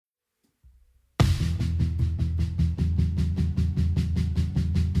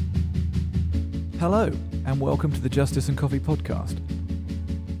Hello, and welcome to the Justice and Coffee podcast.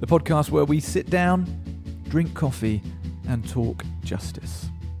 The podcast where we sit down, drink coffee, and talk justice.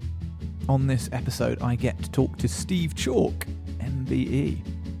 On this episode, I get to talk to Steve Chalke, MBE.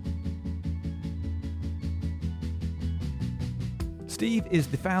 Steve is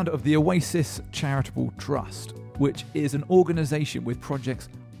the founder of the Oasis Charitable Trust, which is an organisation with projects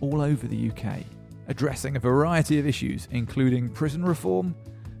all over the UK, addressing a variety of issues, including prison reform,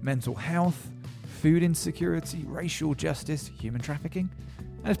 mental health, food insecurity, racial justice, human trafficking,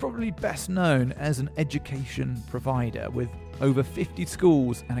 and is probably best known as an education provider with over 50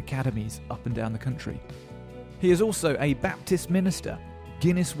 schools and academies up and down the country. He is also a Baptist minister,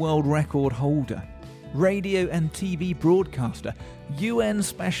 Guinness World Record holder, radio and TV broadcaster, UN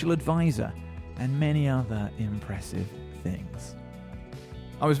Special Advisor, and many other impressive things.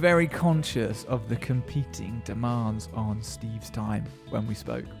 I was very conscious of the competing demands on Steve's time when we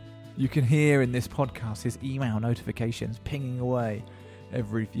spoke. You can hear in this podcast his email notifications pinging away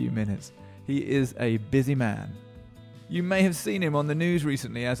every few minutes. He is a busy man. You may have seen him on the news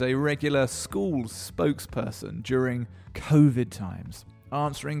recently as a regular schools spokesperson during COVID times,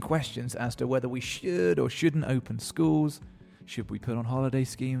 answering questions as to whether we should or shouldn't open schools, should we put on holiday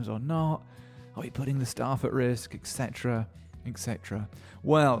schemes or not, are we putting the staff at risk, etc., etc.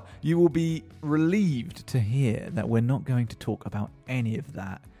 Well, you will be relieved to hear that we're not going to talk about any of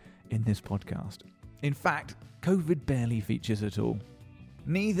that in this podcast. In fact, COVID barely features at all.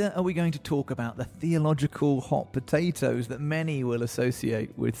 Neither are we going to talk about the theological hot potatoes that many will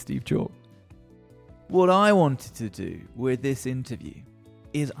associate with Steve Chalke. What I wanted to do with this interview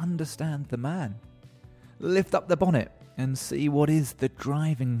is understand the man, lift up the bonnet and see what is the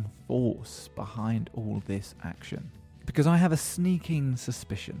driving force behind all this action. Because I have a sneaking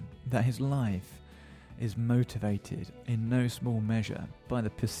suspicion that his life is motivated in no small measure by the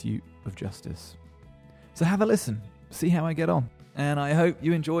pursuit of justice. So have a listen, see how I get on, and I hope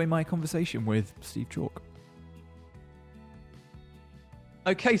you enjoy my conversation with Steve Chalke.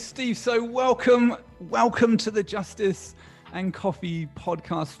 Okay, Steve, so welcome to the Justice and Coffee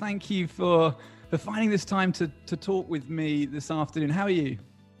podcast. Thank you for finding this time to talk with me this afternoon. How are you?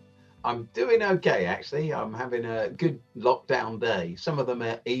 I'm doing okay, actually. I'm having a good lockdown day. Some of them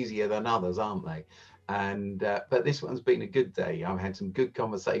are easier than others, aren't they? And but this one's been a good day. I've had some good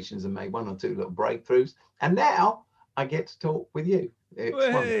conversations and made one or two little breakthroughs. And now I get to talk with you.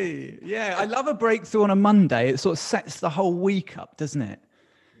 Hey, yeah, I love a breakthrough on a Monday. It sort of sets the whole week up, doesn't it?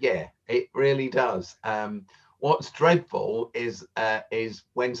 Yeah, it really does. What's dreadful is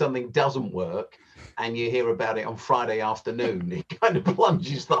when something doesn't work and you hear about it on Friday afternoon. It kind of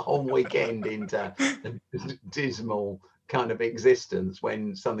plunges the whole weekend into a dismal kind of existence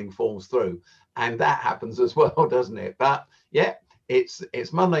when something falls through. And that happens as well, doesn't it? But yeah, it's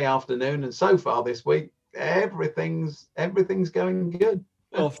Monday afternoon, and so far this week, everything's going good.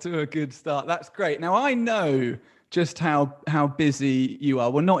 Off to a good start. That's great. Now I know just how busy you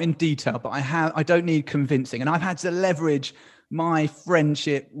are. Well, not in detail, but I don't need convincing. And I've had to leverage my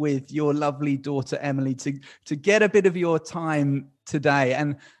friendship with your lovely daughter, Emily, to get a bit of your time today.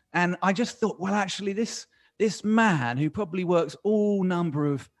 And I just thought, well, actually, this man who probably works all number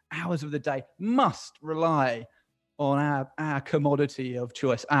of hours of the day must rely on our commodity of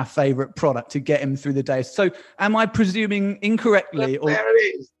choice, our favorite product to get him through the day. So am I presuming incorrectly? There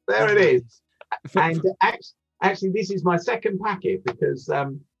it is. And actually, this is my second packet because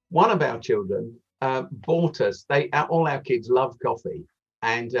one of our children bought us, all our kids love coffee.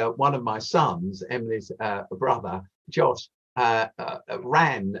 And one of my sons, Emily's brother, Josh,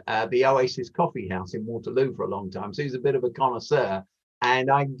 ran the Oasis coffee house in Waterloo for a long time. So he's a bit of a connoisseur.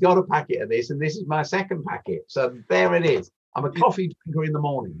 And I got a packet of this, and this is my second packet. So there it is. I'm a coffee drinker in the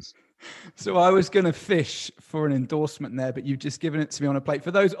mornings. So I was going to fish for an endorsement there, but you've just given it to me on a plate.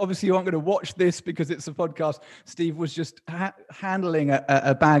 For those, obviously, who aren't going to watch this because it's a podcast, Steve was just handling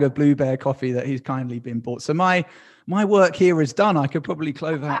a bag of Blue Bear coffee that he's kindly been bought. So my work here is done. I could probably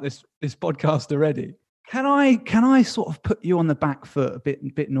close out this podcast already. Can I sort of put you on the back foot a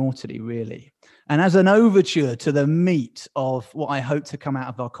bit naughtily, really? And as an overture to the meat of what I hope to come out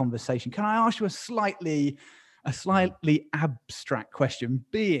of our conversation, can I ask you a slightly abstract question?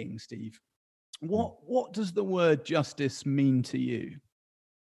 Being, Steve, what does the word justice mean to you?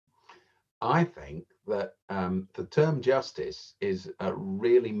 I think that the term justice is a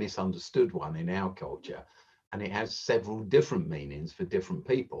really misunderstood one in our culture, and it has several different meanings for different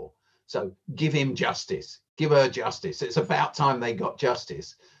people. So give him justice, give her justice. It's about time they got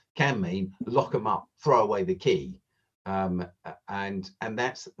justice can mean lock them up, throw away the key. And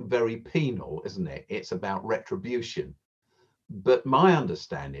that's very penal, isn't it? It's about retribution. But my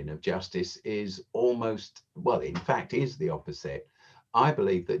understanding of justice is almost, well, in fact, is the opposite. I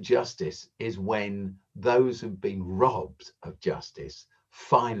believe that justice is when those who've been robbed of justice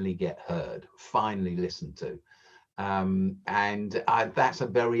finally get heard, finally listened to. That's a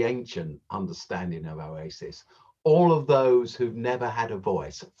very ancient understanding of Oasis. All of those who've never had a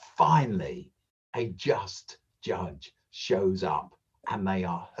voice, finally, a just judge shows up and they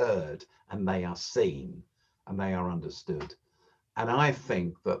are heard and they are seen and they are understood. And I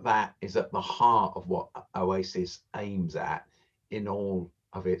think that that is at the heart of what Oasis aims at in all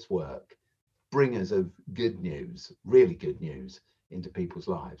of its work. Bringers of good news, really good news, into people's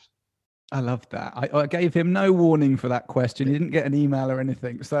lives. I love that. I gave him no warning for that question. He didn't get an email or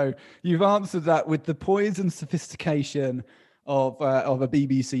anything. So you've answered that with the poise and sophistication of a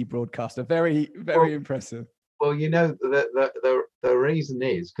BBC broadcaster. Very, very impressive. Well, you know, the reason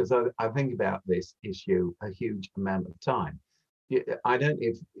is because I think about this issue a huge amount of time. I don't know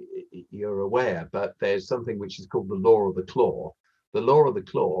if you're aware, but there's something which is called the law of the claw. The law of the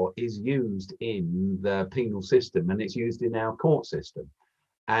claw is used in the penal system and it's used in our court system.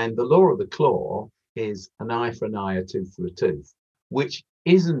 And the law of the claw is an eye for an eye, a tooth for a tooth, which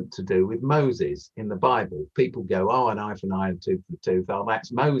isn't to do with Moses in the Bible. People go, oh, an eye for an eye, a tooth for a tooth. Oh,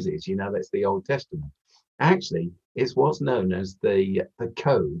 that's Moses, you know, that's the Old Testament. Actually, it's what's known as the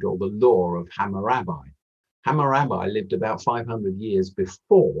code or the law of Hammurabi. Hammurabi lived about 500 years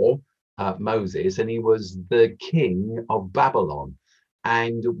before Moses, and he was the king of Babylon.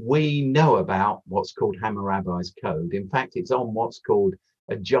 And we know about what's called Hammurabi's code. In fact, it's on what's called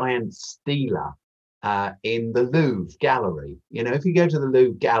a giant stela in the Louvre gallery. You know, if you go to the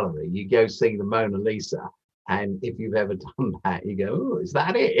Louvre gallery, you go see the Mona Lisa. And if you've ever done that, you go, oh, is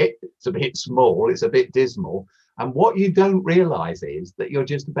that it? It's a bit small, it's a bit dismal. And what you don't realize is that you're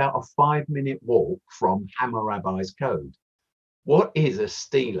just about a 5-minute walk from Hammurabi's code. What is a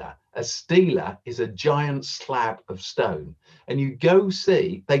stela? A stela is a giant slab of stone. And you go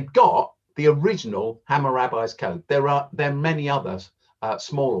see, they've got the original Hammurabi's code. There are many others,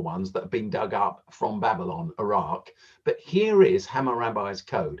 smaller ones that have been dug up from Babylon, Iraq. But here is Hammurabi's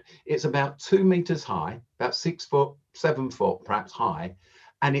code. It's about 2 meters high, about 6 foot, 7 foot, perhaps high.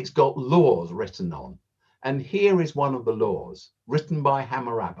 And it's got laws written on. And here is one of the laws written by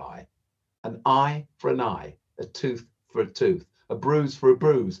Hammurabi: an eye for an eye, a tooth for a tooth, a bruise for a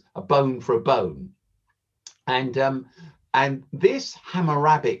bruise, a bone for a bone. And this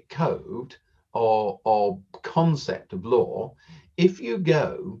Hammurabic code or concept of law, if you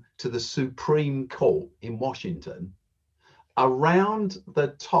go to the Supreme Court in Washington, around the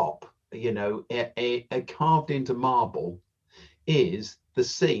top, you know, carved into marble, is the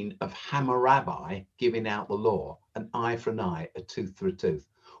scene of Hammurabi giving out the law: an eye for an eye, a tooth for a tooth.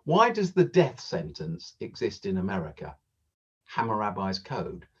 Why does the death sentence exist in America? Hammurabi's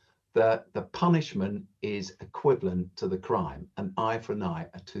code. The punishment is equivalent to the crime: an eye for an eye,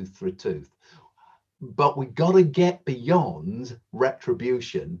 a tooth for a tooth. But we've got to get beyond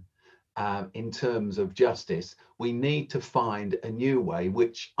retribution in terms of justice. We need to find a new way,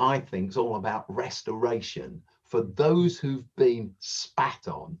 which I think is all about restoration for those who've been spat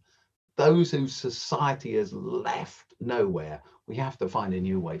on, those whose society has left nowhere. We have to find a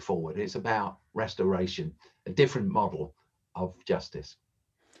new way forward. It's about restoration, a different model of justice.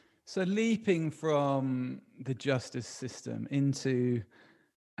 So leaping from the justice system into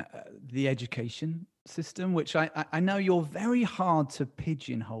the education system, which I know you're very hard to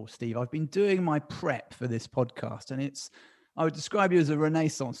pigeonhole, Steve. I've been doing my prep for this podcast, and I would describe you as a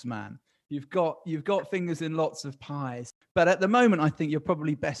Renaissance man. You've got fingers in lots of pies. But at the moment, I think you're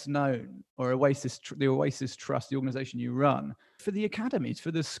probably best known, or the Oasis Trust, the organization you run, for the academies,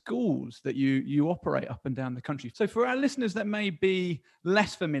 for the schools that you operate up and down the country. So for our listeners that may be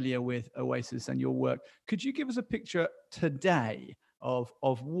less familiar with Oasis and your work, could you give us a picture today of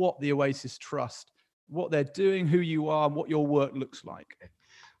what the Oasis Trust, what they're doing, who you are, and what your work looks like?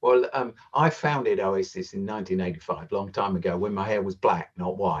 Well, I founded Oasis in 1985, a long time ago, when my hair was black,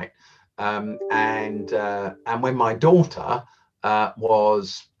 not white. And when my daughter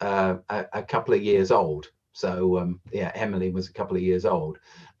was a couple of years old. So Emily was a couple of years old,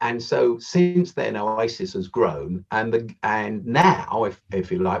 and so since then Oasis has grown, and now,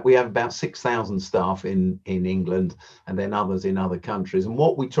 if you like, we have about 6,000 staff in England, and then others in other countries. And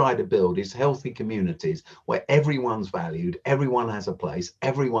what we try to build is healthy communities where everyone's valued, everyone has a place,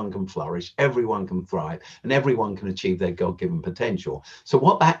 everyone can flourish, everyone can thrive, and everyone can achieve their God-given potential. So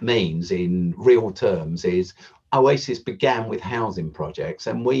what that means in real terms is Oasis began with housing projects,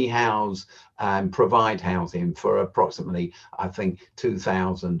 and we house and provide housing for approximately, I think,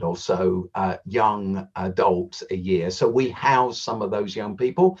 2,000 or so young adults a year. So we house some of those young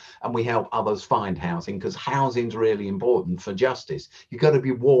people, and we help others find housing, because housing's really important for justice. You've got to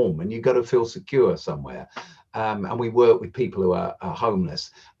be warm and you've got to feel secure somewhere. And we work with people who are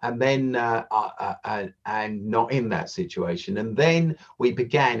homeless, and then and not in that situation. And then we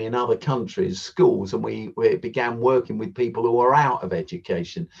began in other countries, schools, and we began working with people who are out of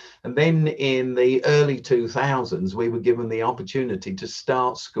education. And then in the early 2000s, we were given the opportunity to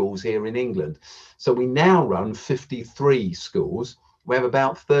start schools here in England. So we now run 53 schools. We have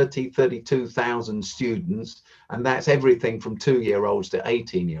about 32,000 students, and that's everything from 2-year-olds to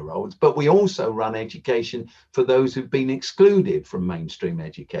 18-year-olds. But we also run education for those who've been excluded from mainstream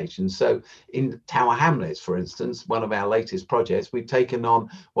education. So in Tower Hamlets, for instance, one of our latest projects, we've taken on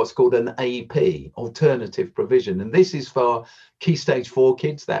what's called an AP, alternative provision. And this is for Key Stage 4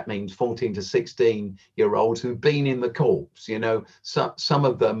 kids. That means 14 to 16-year-olds who've been in the courts. You know, some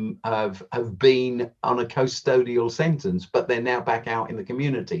of them have been on a custodial sentence, but they're now back out in the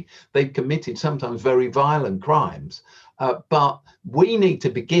community. They've committed sometimes very violent crimes. But we need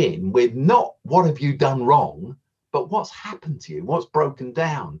to begin with not what have you done wrong, but what's happened to you, what's broken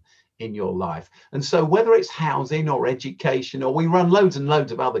down in your life. And so whether it's housing or education, or we run loads and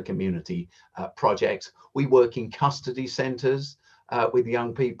loads of other community projects, we work in custody centres with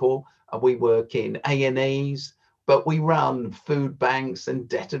young people, we work in A&Es, but we run food banks and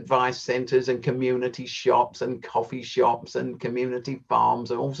debt advice centres and community shops and coffee shops and community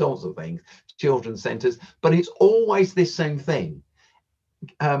farms and all sorts of things, children's centres, but it's always this same thing.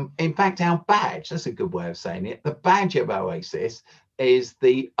 In fact, our badge, that's a good way of saying it, the badge of Oasis is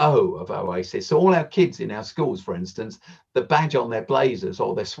the O of Oasis. So all our kids in our schools, for instance, the badge on their blazers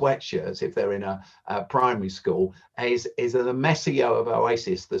or their sweatshirts, if they're in a primary school, is the messy O of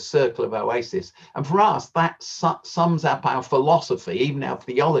Oasis, the circle of Oasis. And for us, that sums up our philosophy, even our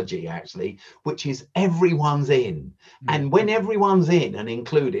theology, actually, which is everyone's in. And when everyone's in and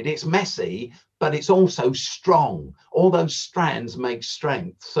included, it's messy, but it's also strong. All those strands make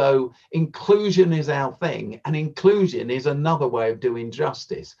strength. So inclusion is our thing, and inclusion is another way of doing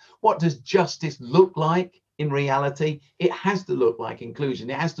justice. What does justice look like in reality? It has to look like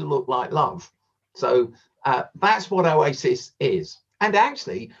inclusion. It has to look like love. So that's what Oasis is. And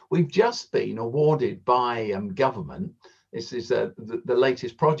actually, we've just been awarded by government. This is the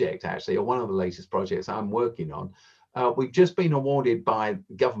latest project, actually, or one of the latest projects I'm working on. We've just been awarded by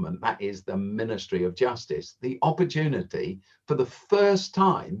government, that is the Ministry of Justice, the opportunity for the first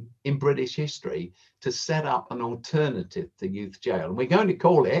time in British history to set up an alternative to youth jail. And we're going to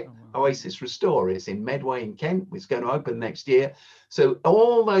call it Oasis Restore. It's in Medway in Kent. It's going to open next year. So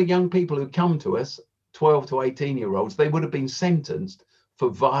all the young people who come to us, 12 to 18-year-olds, they would have been sentenced for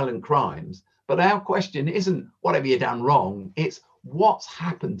violent crimes. But our question isn't, what have you done wrong? It's, what's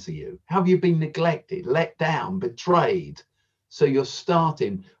happened to you? Have you been neglected, let down, betrayed? So you're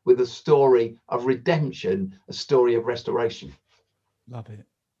starting with a story of redemption, a story of restoration. Love it.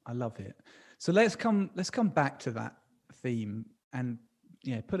 I love it. So let's come back to that theme and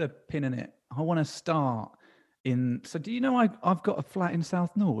put a pin in it. I want to start in. So do you know I've got a flat in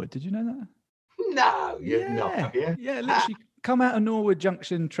South Norwood? Did you know that? No, you're not. Yeah, literally. Come out of Norwood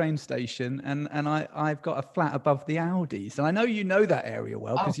Junction train station and I've got a flat above the Aldis. And I know you know that area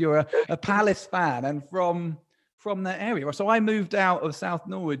well because you're a Palace fan and from that area. So I moved out of South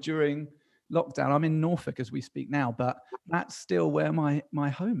Norwood during lockdown. I'm in Norfolk as we speak now, but that's still where my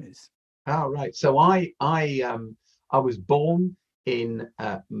home is. Oh, right. So I was born in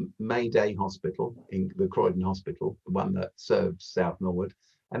Mayday Hospital, in the Croydon Hospital, the one that serves South Norwood.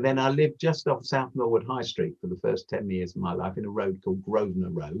 And then I lived just off South Norwood High Street for the first 10 years of my life in a road called Grosvenor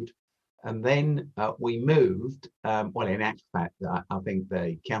Road. And then we moved, well, in actual fact, I think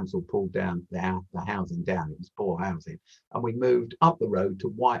the council pulled down the housing down. It was poor housing. And we moved up the road to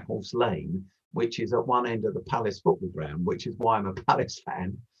Whitehorse Lane, which is at one end of the Palace football ground, which is why I'm a Palace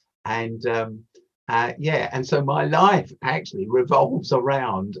fan. And and so my life actually revolves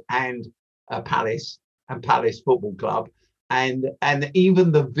around Palace and Palace Football Club. And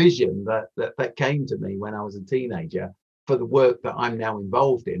even the vision that came to me when I was a teenager for the work that I'm now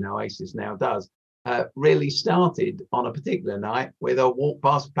involved in, Oasis now does, really started on a particular night with a walk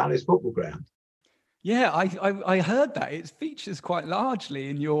past Palace football ground. Yeah, I heard that. It features quite largely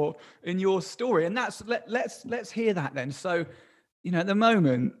in your story, and let's hear that then. So, at the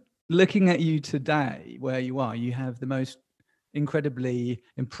moment, looking at you today, where you are, you have the most incredibly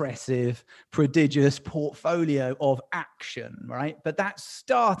impressive, prodigious portfolio of action, right? But that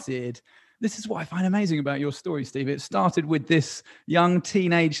started This is what I find amazing about your story, Steve. It started with this young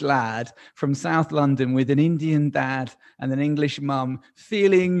teenage lad from South London with an Indian dad and an English mum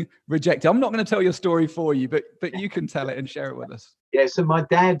feeling rejected. I'm not going to tell your story for you, but you can tell it and share it with us. Yeah, so my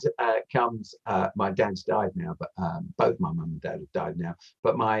dad my dad's died now, but both my mum and dad have died now.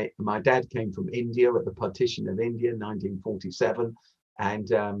 But my dad came from India at the partition of India, 1947. And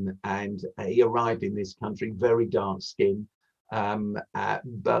he arrived in this country, very dark skin,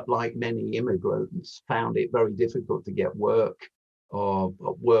 but like many immigrants, found it very difficult to get work or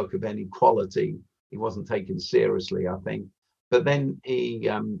work of any quality. He wasn't taken seriously, I think. But then he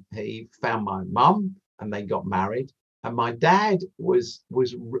found my mum, and they got married. And my dad was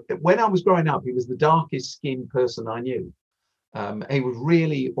when I was growing up, he was the darkest skinned person I knew. He was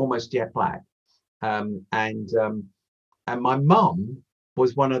really almost jet black, and my mum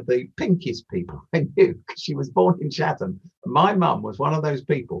was one of the pinkest people I knew, because she was born in Chatham. My mum was one of those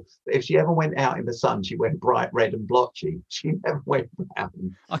people that if she ever went out in the sun, she went bright red and blotchy. She never went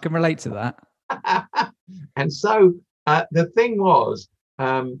brown. I can relate to that. And so the thing was,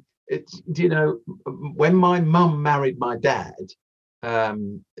 when my mum married my dad,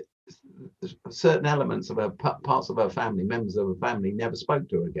 certain elements of her parts of her family, members of her family, never spoke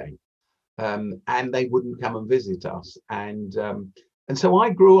to her again, and they wouldn't come and visit us. And so I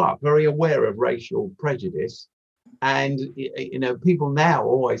grew up very aware of racial prejudice. And, people now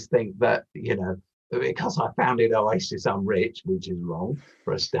always think that, because I founded Oasis, I'm rich, which is wrong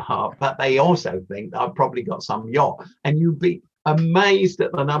for a start. But they also think that I've probably got some yacht. And you'd be amazed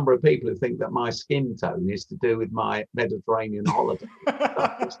at the number of people who think that my skin tone is to do with my Mediterranean holiday.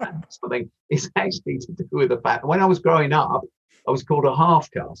 Something it's actually to do with the fact that when I was growing up, I was called a half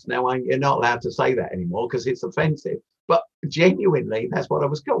caste. Now, you're not allowed to say that anymore because it's offensive. But genuinely, that's what I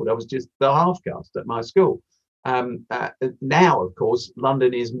was called. I was just the half caste at my school. Now, of course,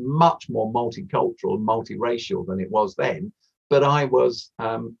 London is much more multicultural and multiracial than it was then. But I was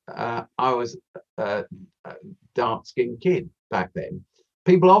a dark-skinned kid back then.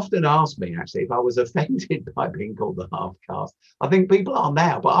 People often ask me, actually, if I was offended by being called the half caste. I think people are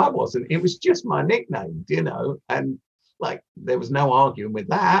now, but I wasn't. It was just my nickname, and like there was no arguing with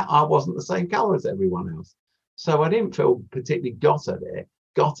that. I wasn't the same color as everyone else. So I didn't feel particularly got at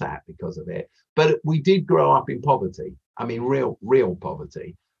because of it. But we did grow up in poverty. I mean, real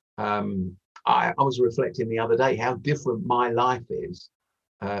poverty. I was reflecting the other day how different my life is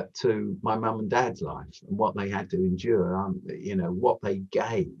to my mum and dad's life, and what they had to endure, what they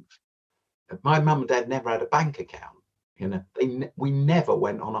gave. My mum and dad never had a bank account. We never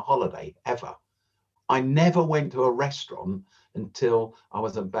went on a holiday, ever. I never went to a restaurant until I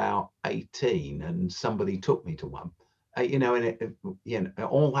was about 18 and somebody took me to one,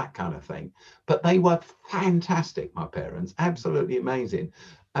 all that kind of thing. But they were fantastic, my parents, absolutely amazing.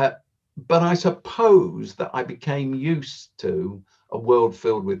 But I suppose that I became used to a world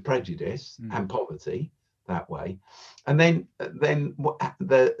filled with prejudice and poverty that way. And then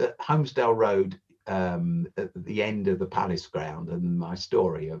the Homesdale Road, at the end of the Palace ground, and my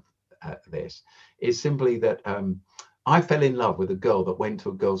story of this is simply that I fell in love with a girl that went to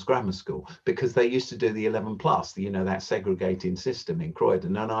a girls' grammar school, because they used to do the 11 plus, that segregating system in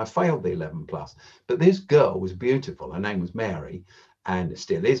Croydon, and I failed the 11 plus. But this girl was beautiful. Her name was Mary, and it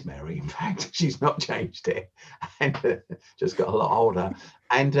still is Mary. In fact, she's not changed it, and just got a lot older.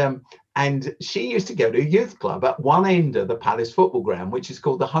 And she used to go to a youth club at one end of the Palace football ground, which is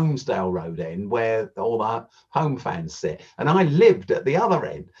called the Homesdale Road end, where all the home fans sit. And I lived at the other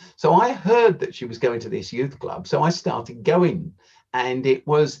end. So I heard that she was going to this youth club. So I started going, and it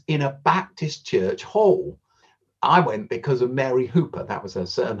was in a Baptist church hall. I went because of Mary Hooper. That was her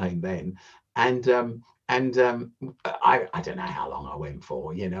surname then. And I don't know how long I went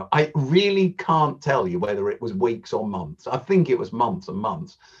for, I really can't tell you whether it was weeks or months. I think it was months and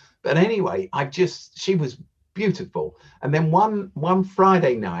months. But anyway, she was beautiful. And then one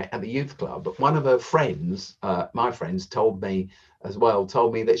Friday night at the youth club, one of her friends, my friends, told me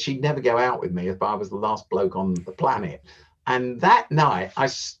that she'd never go out with me if I was the last bloke on the planet. And that night, I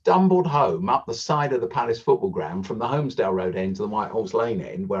stumbled home up the side of the Palace football ground from the Homesdale Road end to the White Horse Lane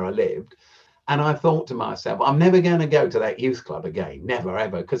end where I lived. And I thought to myself, I'm never going to go to that youth club again, never,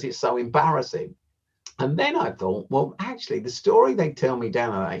 ever, because it's so embarrassing. And then I thought, well, actually, the story they tell me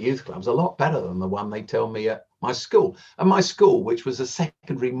down at that youth club is a lot better than the one they tell me at my school. And my school, which was a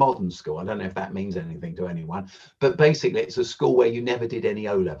secondary modern school, I don't know if that means anything to anyone, but basically it's a school where you never did any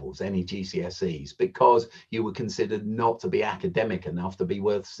O levels, any GCSEs, because you were considered not to be academic enough to be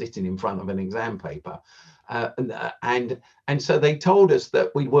worth sitting in front of an exam paper. And so they told us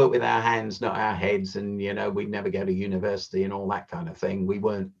that we work with our hands, not our heads, and we'd never go to university and all that kind of thing. We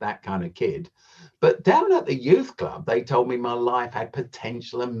weren't that kind of kid. But down at the youth club, they told me my life had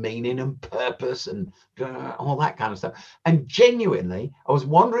potential and meaning and purpose and all that kind of stuff. And genuinely, I was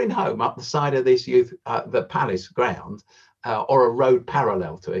wandering home up the side of this the Palace ground, or a road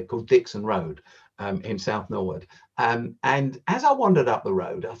parallel to it called Dixon Road in South Norwood. And as I wandered up the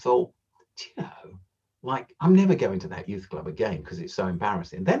road, I thought, do you know, like, I'm never going to that youth club again because it's so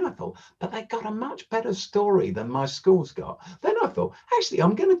embarrassing. Then I thought, but they got a much better story than my school's got. Then I thought, actually,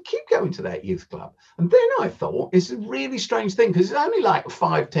 I'm going to keep going to that youth club. And then I thought, it's a really strange thing because it's only like a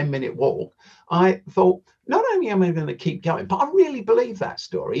 5-10 minute walk. I thought, not only am I going to keep going, but I really believe that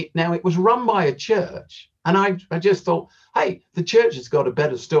story. Now, it was run by a church. And I just thought, hey, the church has got a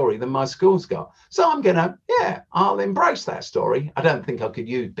better story than my school's got. So I'll embrace that story. I don't think I could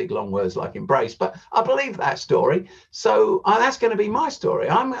use big, long words like embrace, but I believe that story. So that's going to be my story.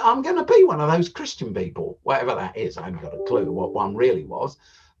 I'm going to be one of those Christian people, whatever that is. I haven't got a clue what one really was.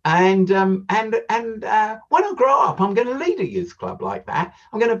 And when I grow up, I'm going to lead a youth club like that.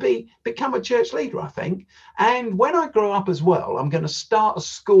 I'm going to become a church leader, I think. And when I grow up as well, I'm going to start a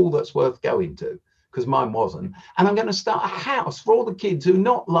school that's worth going to, because mine wasn't. And I'm going to start a house for all the kids who are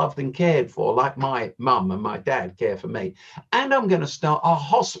not loved and cared for, like my mum and my dad care for me. And I'm going to start a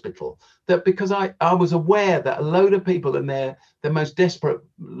hospital, that because I was aware that a load of people in their most desperate,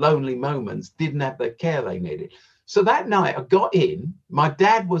 lonely moments didn't have the care they needed. So that night I got in, my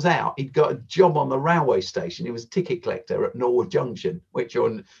dad was out, he'd got a job on the railway station. He was ticket collector at Norwood Junction, which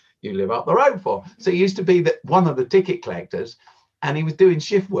you live up the road for. So he used to be one of the ticket collectors, and he was doing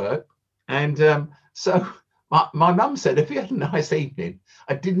shift work. And so my mum said, if you had a nice evening,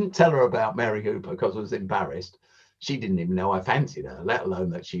 I didn't tell her about Mary Hooper because I was embarrassed. She didn't even know I fancied her, let alone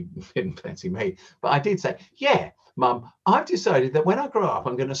that she didn't fancy me. But I did say, yeah, Mum, I've decided that when I grow up,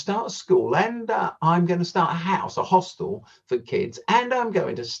 I'm going to start a school, and I'm going to start a house, a hostel for kids, and I'm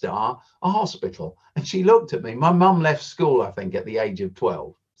going to start a hospital. And she looked at me. My mum left school, I think, at the age of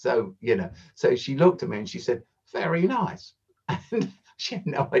 12. So, so she looked at me and she said, very nice. And she had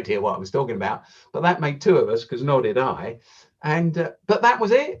no idea what I was talking about, but that made two of us, because nor did I. And but that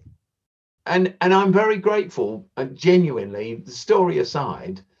was it. And I'm very grateful, and genuinely, the story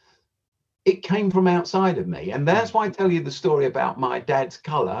aside, it came from outside of me. And that's why I tell you the story about my dad's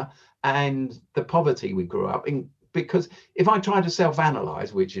colour and the poverty we grew up in, because if I try to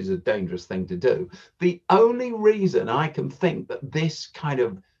self-analyze, which is a dangerous thing to do, the only reason I can think that this kind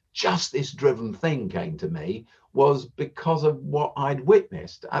of justice-driven thing came to me was because of what I'd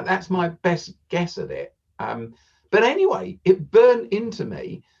witnessed. That's my best guess at it. But anyway, it burned into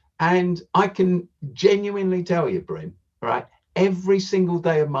me, and I can genuinely tell you, Bryn, right, every single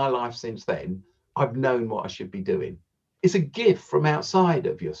day of my life since then, I've known what I should be doing. It's a gift from outside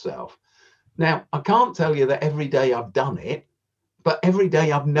of yourself. Now, I can't tell you that every day I've done it, but every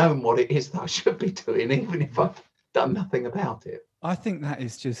day I've known what it is that I should be doing, even if I've done nothing about it. I think that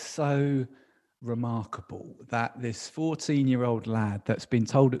is just so remarkable, that this 14-year-old lad that's been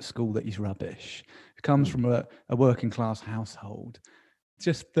told at school that he's rubbish, who comes from a working class household,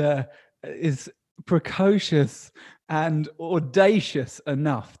 just is precocious and audacious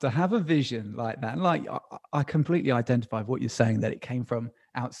enough to have a vision like that. And like, I completely identify with what you're saying, that it came from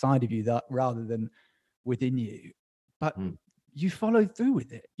outside of you that rather than within you. But you followed through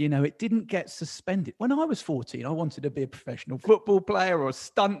with it. It didn't get suspended. When I was 14, I wanted to be a professional football player or a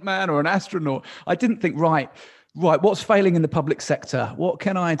stuntman or an astronaut. I didn't think, right, what's failing in the public sector? What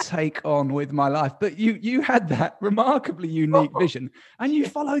can I take on with my life? But you had that remarkably unique vision, and you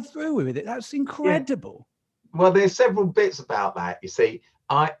followed through with it. That's incredible. Yeah. Well, there's several bits about that. You see,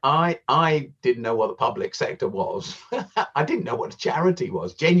 I didn't know what the public sector was. I didn't know what a charity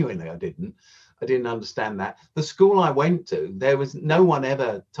was. Genuinely, I didn't understand that. The school I went to, there was no one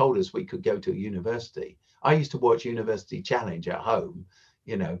ever told us we could go to a university. I used to watch University Challenge at home,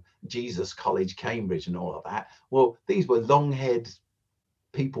 Jesus College, Cambridge and all of that. Well, these were long-haired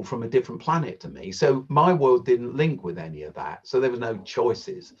people from a different planet to me. So my world didn't link with any of that. So there was no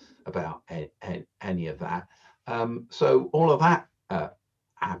choices about any of that. So all of that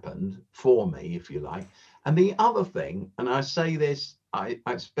happened for me, if you like. And the other thing, and I say this, I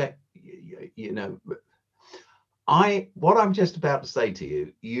expect, what I'm just about to say to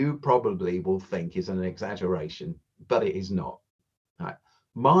you, you probably will think is an exaggeration, but it is not. Right?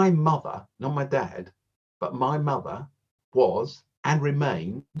 My mother, not my dad, but my mother was and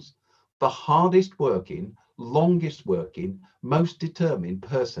remains the hardest working, longest working, most determined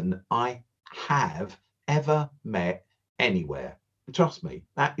person I have ever met anywhere. Trust me,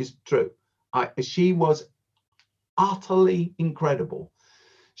 that is true. She was utterly incredible.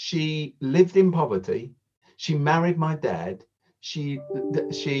 She lived in poverty. She married my dad. She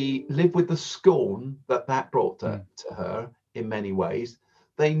lived with the scorn that brought to her in many ways.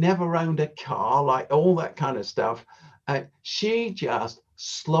 They never owned a car, like all that kind of stuff. She just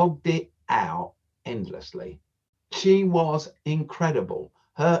slogged it out endlessly. She was incredible.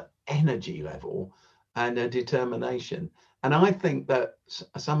 Her energy level and her determination. And I think that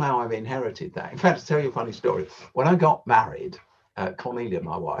somehow I've inherited that. In fact, to tell you a funny story, when I got married, Cornelia,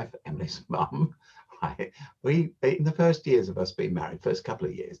 my wife, Emily's mum, right, we, in the first years of us being married, first couple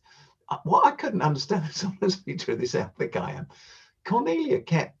of years, what I couldn't understand, if someone's be true, this I think I am, Cornelia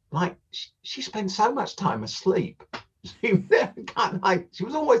kept, like, she spent so much time asleep. She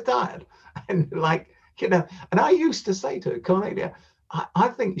was always tired. And like, you know, and I used to say to her, Cornelia, I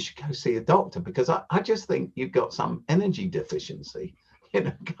think you should go see a doctor, because I just think you've got some energy deficiency, you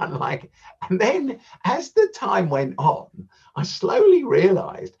know, kind of like. And then as the time went on, I slowly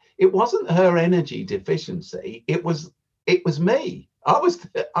realized it wasn't her energy deficiency. It was me.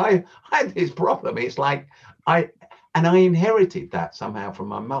 I had this problem. It's like I inherited that somehow from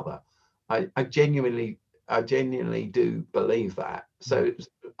my mother. I genuinely do believe that. So,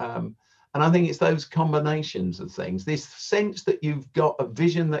 and I think it's those combinations of things, this sense that you've got a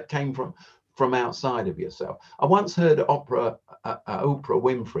vision that came from outside of yourself. I once heard Oprah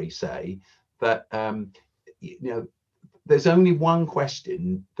Winfrey say that, you know, there's only one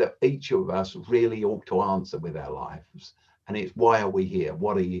question that each of us really ought to answer with our lives. And it's, why are we here?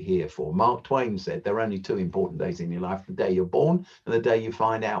 What are you here for? Mark Twain said there are only two important days in your life: the day you're born and the day you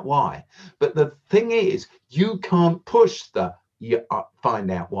find out why. But the thing is, you can't push the find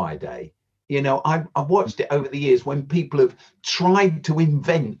out why day. You know, I've watched it over the years when people have tried to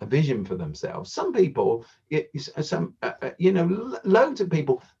invent a vision for themselves. Some people, you know, loads of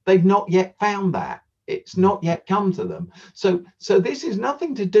people, they've not yet found that. It's not yet come to them. So this is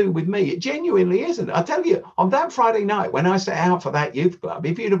nothing to do with me. It genuinely isn't. I tell you, on that Friday night, when I set out for that youth club,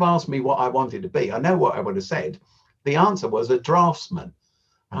 if you'd have asked me what I wanted to be, I know what I would have said. The answer was a draftsman.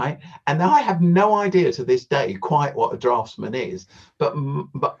 Right. And I have no idea to this day quite what a draftsman is. But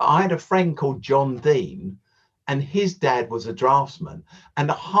I had a friend called John Dean, and his dad was a draftsman. And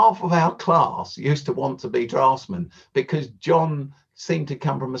half of our class used to want to be draftsmen because John seemed to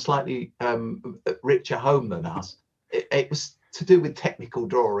come from a slightly richer home than us. It was to do with technical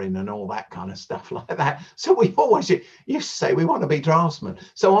drawing and all that kind of stuff like that. So we always used to say we want to be draftsmen.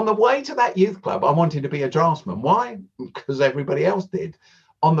 So on the way to that youth club, I wanted to be a draftsman. Why? Because everybody else did.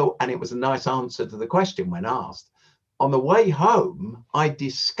 And it was a nice answer to the question when asked. On the way home, I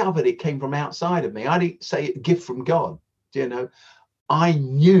discovered it came from outside of me. I didn't say a gift from God. You know, I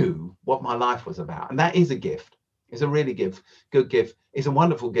knew what my life was about. And that is a gift. It's a really good gift. It's a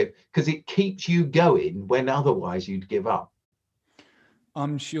wonderful gift because it keeps you going when otherwise you'd give up.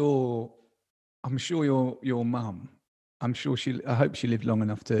 I'm sure your mum, I hope she lived long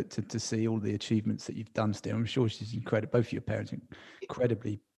enough to see all the achievements that you've done still. I'm sure she's incredible. Both of your parents are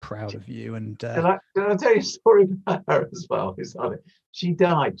incredibly proud of you. And can I tell you a story about her as well? She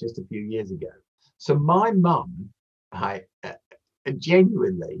died just a few years ago. So my mum,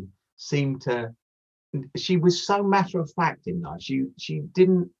 genuinely seemed to, she was so matter of fact in life. She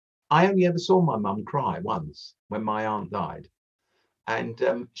didn't, I only ever saw my mum cry once when my aunt died.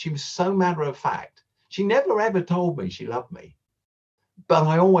 And she was so matter of fact. She never ever told me she loved me, but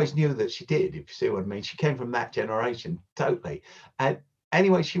I always knew that she did, if you see what I mean. She came from that generation, totally. And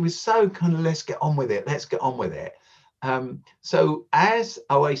anyway, she was so kind of, let's get on with it. So as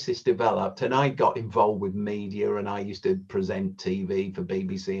Oasis developed and I got involved with media and I used to present TV for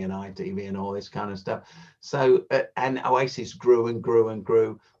BBC and ITV and all this kind of stuff. So, and Oasis grew and grew and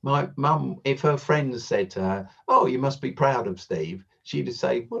grew. My mum, if her friends said to her, oh, you must be proud of Steve, she'd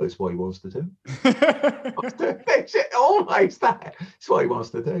say, well, it's what he wants to do. It's always that. It's what he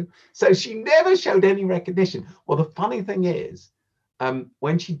wants to do. So she never showed any recognition. Well, the funny thing is,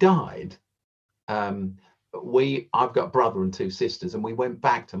 when she died, I've got a brother and two sisters, and we went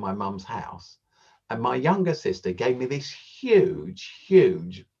back to my mum's house, and my younger sister gave me this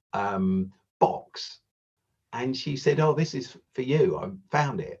huge box, and she said, oh, this is for you. I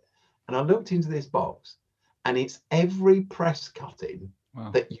found it. And I looked into this box, and it's every press cutting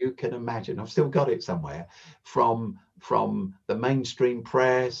that you can imagine. I've still got it somewhere from the mainstream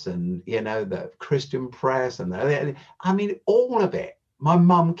press and, you know, the Christian press and I mean, all of it my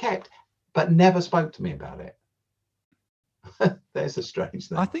mum kept. but never spoke to me about it. There's a strange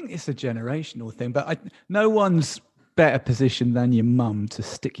thing. I think it's a generational thing, but no one's better positioned than your mum to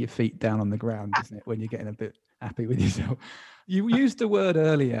stick your feet down on the ground, isn't it, when you're getting a bit happy with yourself? You used the word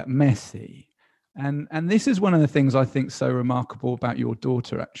earlier, messy. And this is one of the things I think so remarkable about your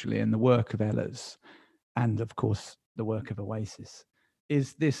daughter, actually, and the work of Ella's, and of course, the work of Oasis,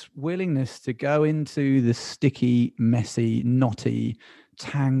 is this willingness to go into the sticky, messy, knotty,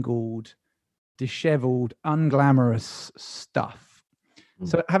 tangled, disheveled, unglamorous stuff.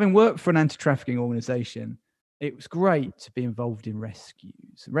 So having worked for an anti-trafficking organization, it was great to be involved in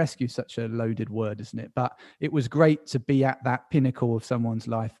rescues. Rescue is such a loaded word, isn't it? But it was great to be at that pinnacle of someone's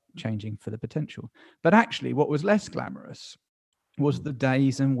life changing for the potential. But actually, what was less glamorous was the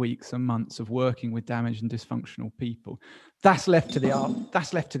days and weeks and months of working with damaged and dysfunctional people. That's left to the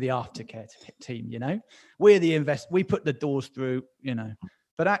aftercare team, you know. We're the we put the doors through, you know.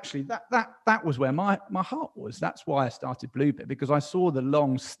 But actually, that was where my heart was. That's why I started Bluebit, because I saw the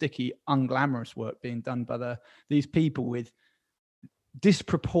long, sticky, unglamorous work being done by these people with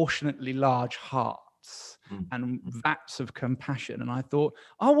disproportionately large hearts and vats of compassion. And I thought,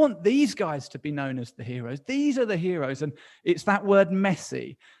 I want these guys to be known as the heroes. These are the heroes. And it's that word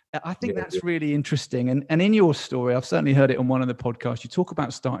messy. I think that's really interesting. And in your story, I've certainly heard it on one of the podcasts, you talk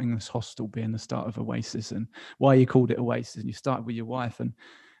about starting this hostel being the start of Oasis and why you called it Oasis. And you started with your wife and,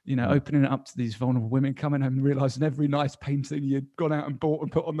 you know, opening it up to these vulnerable women coming home and realizing every nice painting you'd gone out and bought and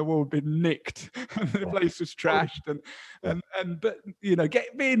put on the wall had been nicked and the place was trashed. But, you know,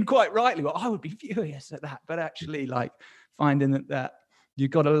 being quite rightly, well, I would be furious at that. But actually, like, finding that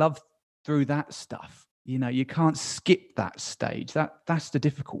you've got to love through that stuff. You know, you can't skip that stage. That's the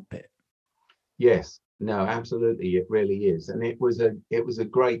difficult bit. Yes, no, absolutely, it really is, and it was a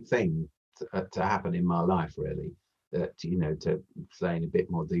great thing to happen in my life, really. That, you know, to say in a bit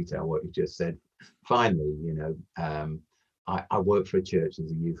more detail what you just said. Finally, you know, I worked for a church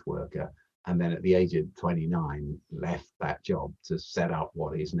as a youth worker, and then at the age of 29, left that job to set up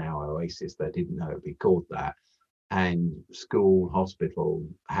what is now Oasis. They didn't know it'd be called that. And school, hospital,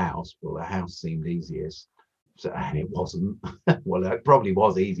 house. Well, the house seemed easiest, and it wasn't. Well, it probably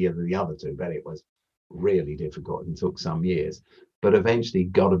was easier than the other two, but it was really difficult and took some years. But eventually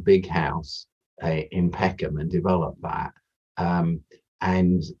got a big house in Peckham and developed that.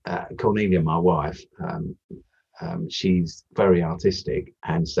 And Cornelia, my wife, she's very artistic,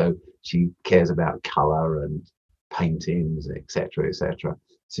 and so she cares about colour and paintings, etc., etc.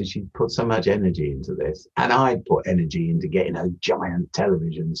 So she put so much energy into this, and I put energy into getting a giant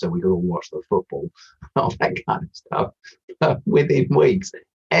television so we could all watch the football, all that kind of stuff. But within weeks,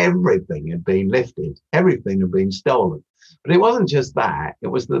 everything had been lifted, everything had been stolen. But it wasn't just that, it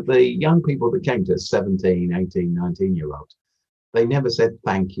was that the young people that came to us, 17, 18, 19-year-olds, they never said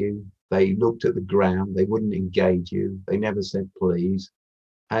thank you. They looked at the ground, they wouldn't engage you, they never said please.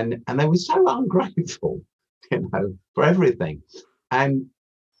 And they were so ungrateful, you know, for everything. And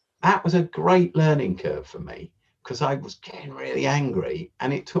that was a great learning curve for me, because I was getting really angry,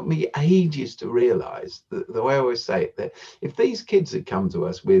 and it took me ages to realize that, the way I always say it, that if these kids had come to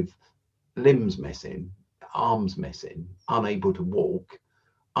us with limbs missing, arms missing, unable to walk,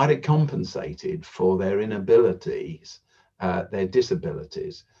 I'd have compensated for their inabilities, their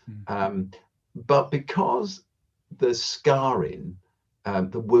disabilities. But because the scarring,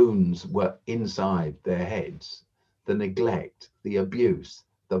 the wounds were inside their heads, the neglect, the abuse,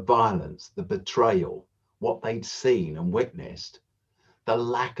 the violence, the betrayal, what they'd seen and witnessed, the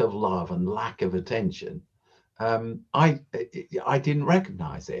lack of love and lack of attention, I didn't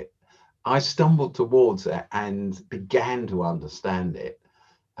recognize it. I stumbled towards it and began to understand it.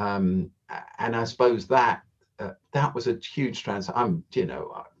 And I suppose that was a huge I'm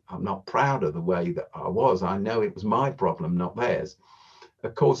not proud of the way that I was. I know it was my problem, not theirs.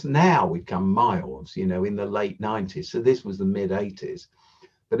 Of course, now we've come miles, you know, in the late 90s. So this was the mid 80s.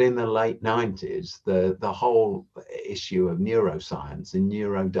 But in the late 90s, the whole issue of neuroscience and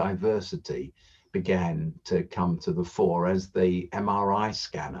neurodiversity began to come to the fore, as the MRI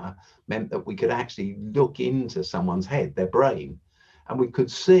scanner meant that we could actually look into someone's head, their brain, and we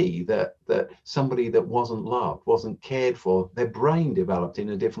could see that somebody that wasn't loved, wasn't cared for, their brain developed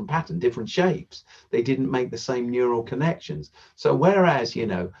in a different pattern, different shapes. They didn't make the same neural connections. So whereas, you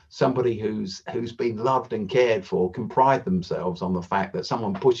know, somebody who's been loved and cared for can pride themselves on the fact that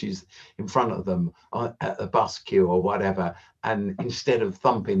someone pushes in front of them at a bus queue or whatever, and instead of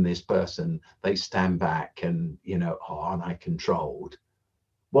thumping this person, they stand back and, you know, aren't I controlled?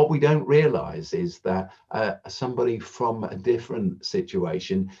 What we don't realize is that somebody from a different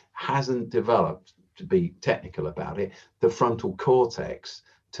situation hasn't developed, to be technical about it, the frontal cortex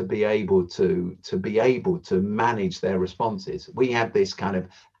to be able to manage their responses. We have this kind of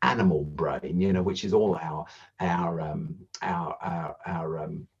animal brain, which is all our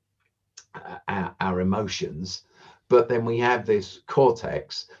emotions, but then we have this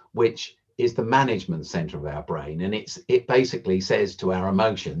cortex, which is the management center of our brain, and it basically says to our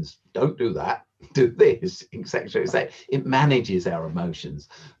emotions, don't do that, do this, etc. It manages our emotions.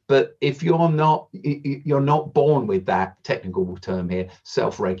 But if you're not born with that, technical term here,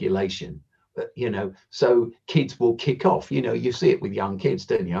 self-regulation, so kids will kick off. You see it with young kids,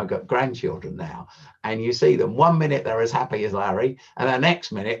 don't you? I've got grandchildren now, and you see them 1 minute they're as happy as Larry, and the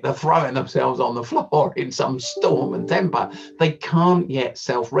next minute they're throwing themselves on the floor in some storm and temper. They can't yet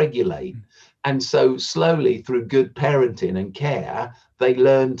self-regulate. And so slowly, through good parenting and care, they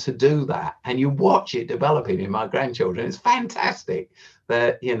learn to do that. And you watch it developing in my grandchildren. It's fantastic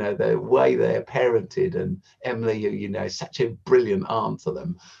that, the way they're parented. And Emily, who, is such a brilliant aunt to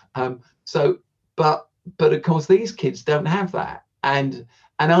them. But of course, these kids don't have that. And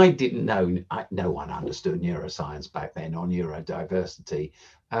I didn't know, no one understood neuroscience back then or neurodiversity.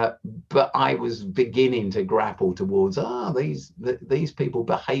 But I was beginning to grapple towards, these people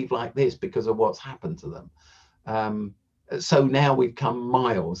behave like this because of what's happened to them. So now we've come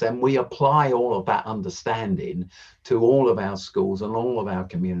miles, and we apply all of that understanding to all of our schools and all of our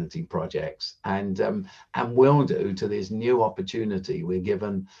community projects, and will do to this new opportunity we're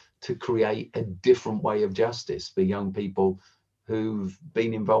given to create a different way of justice for young people who've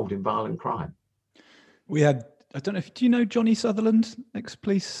been involved in violent crime. We had, I don't know, do you know Johnny Sutherland,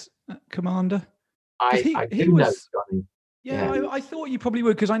 ex-police commander? I do know Johnny. Yeah. I thought you probably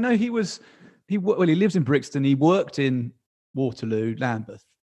would, because I know he lives in Brixton. He worked in Waterloo, Lambeth,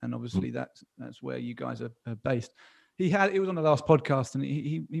 and obviously that's where you guys are based. He was on the last podcast, and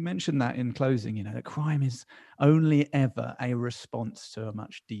he mentioned that in closing, that crime is only ever a response to a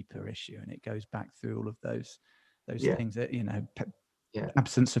much deeper issue, and it goes back through all of those things that,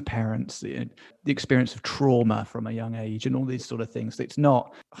 absence of parents, the experience of trauma from a young age, and all these sort of things. It's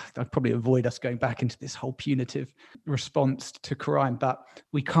not, I'd probably avoid us going back into this whole punitive response to crime, but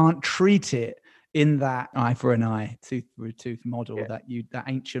we can't treat it in that eye for an eye, tooth for a tooth model, that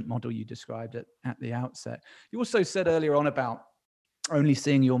ancient model you described at the outset. You also said earlier on about only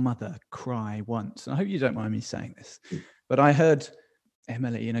seeing your mother cry once. And I hope you don't mind me saying this, but I heard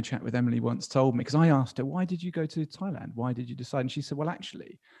Emily, in a chat with Emily, once told me, because I asked her, why did you go to Thailand? Why did you decide? And she said, well,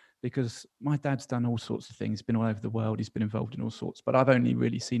 actually, because my dad's done all sorts of things, been all over the world, he's been involved in all sorts, but I've only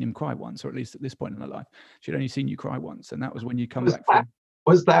really seen him cry once, or at least at this point in her life, she'd only seen you cry once. And that was when you come back from...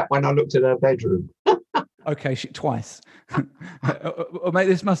 Was that when I looked at her bedroom? Okay, twice. Or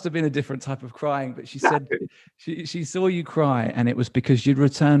maybe this must have been a different type of crying, but she said she saw you cry, and it was because you'd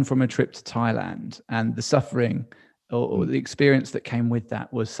returned from a trip to Thailand, and the suffering or the experience that came with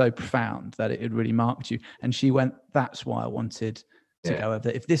that was so profound that it had really marked you. And she went, that's why I wanted to go over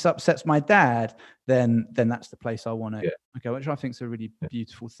there. If this upsets my dad, then that's the place I want to go, which I think is a really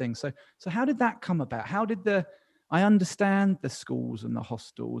beautiful thing. So how did that come about? I understand the schools and the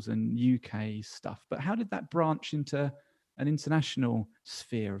hostels and UK stuff, but how did that branch into an international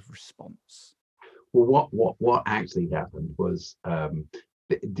sphere of response? Well, what actually happened was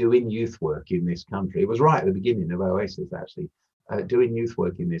doing youth work in this country. It was right at the beginning of Oasis, actually. Doing youth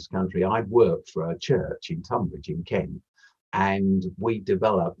work in this country, I'd worked for a church in Tunbridge in Kent, and we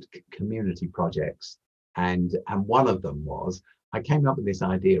developed community projects. And one of them was, I came up with this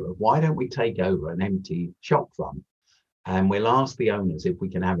idea of, why don't we take over an empty shop front, and we'll ask the owners if we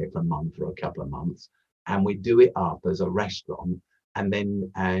can have it for a month or a couple of months, and we do it up as a restaurant, and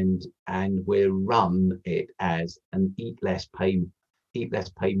then and we'll run it as an eat less pay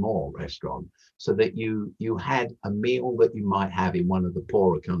more restaurant, so that you had a meal that you might have in one of the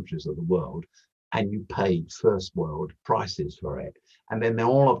poorer countries of the world, and you paid first world prices for it. And then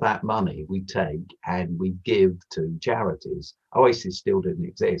all of that money we take and we give to charities. Oasis still didn't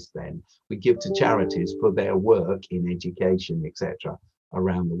exist then. We give to charities for their work in education, etc.,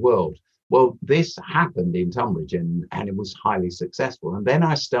 around the world. Well, this happened in Tunbridge, and it was highly successful. And then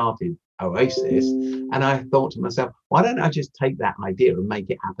I started Oasis, and I thought to myself, why don't I just take that idea and make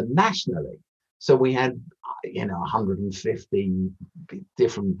it happen nationally? So we had, 150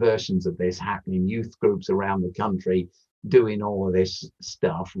 different versions of this happening, youth groups around the country doing all of this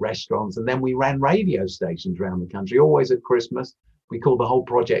stuff, restaurants, and then we ran radio stations around the country, always at Christmas. We called the whole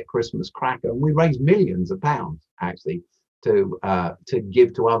project Christmas Cracker, and we raised millions of pounds, actually, to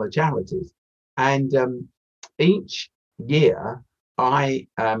give to other charities. And each year, I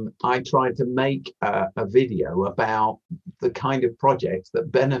tried to make a video about the kind of projects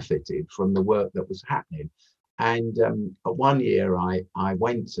that benefited from the work that was happening. And 1 year I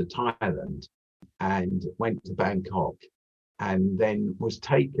went to Thailand and went to Bangkok, and then was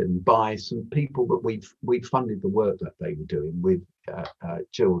taken by some people that we'd funded the work that they were doing with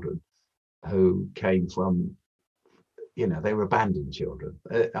children who came from, they were abandoned children.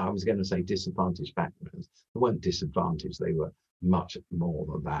 I was going to say disadvantaged backgrounds. They weren't disadvantaged. They were much more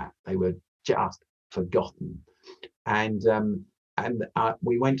than that. They were just forgotten. And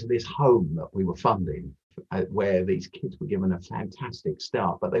we went to this home that we were funding, where these kids were given a fantastic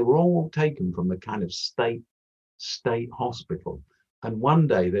start, but they were all taken from the kind of state hospital. And one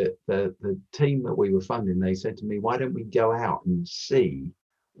day the team that we were funding, they said to me, why don't we go out and see,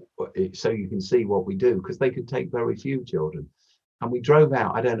 so you can see what we do, because they could take very few children. And we drove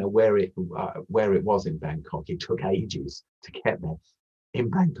out. I don't know where it was in Bangkok. It took ages to get there. In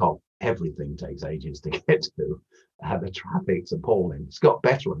Bangkok, everything takes ages to get to. The traffic's appalling. It's got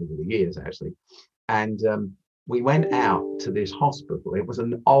better over the years, actually. And we went out to this hospital. It was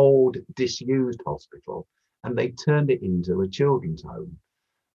an old, disused hospital, and they turned it into a children's home.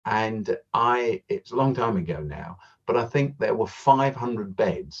 And it's a long time ago now, but I think there were 500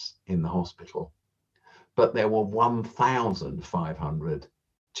 beds in the hospital, but there were 1,500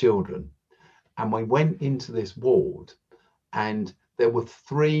 children. And we went into this ward, and there were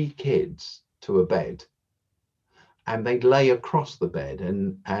 3 kids to a bed, and they'd lay across the bed,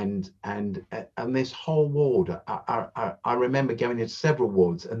 and this whole ward. I remember going into several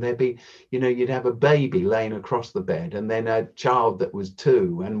wards, and there'd be, you'd have a baby laying across the bed, and then a child that was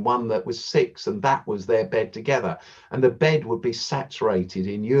 2, and one that was 6, and that was their bed together, and the bed would be saturated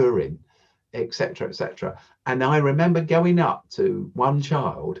in urine, etc., etc. And I remember going up to one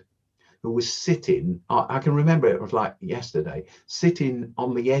child who was sitting, I can remember it was like yesterday, sitting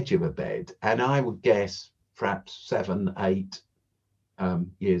on the edge of a bed, and I would guess perhaps 7, 8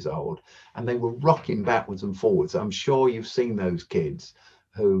 years old, and they were rocking backwards and forwards. I'm sure you've seen those kids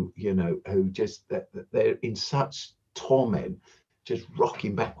who just, they're in such torment, just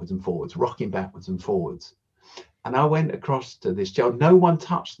rocking backwards and forwards, rocking backwards and forwards. And I went across to this child. No one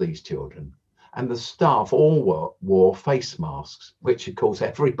touched these children. And the staff all wore face masks, which of course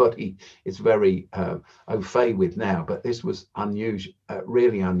everybody is very au fait with now, but this was unusual,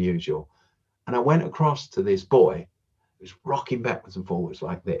 really unusual. And I went across to this boy who was rocking backwards and forwards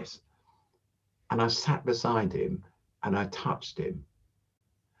like this. And I sat beside him, and I touched him,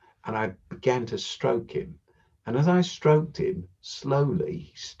 and I began to stroke him. And as I stroked him, slowly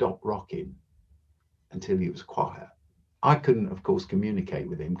he stopped rocking until he was quiet. I couldn't, of course, communicate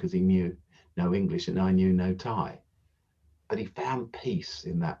with him because he knew no English and I knew no Thai. But he found peace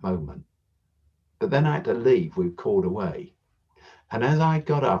in that moment. But then I had to leave. We were called away. And as I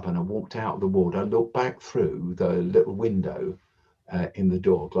got up and I walked out of the ward, I looked back through the little window in the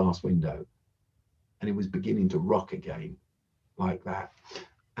door, glass window, and it was beginning to rock again like that.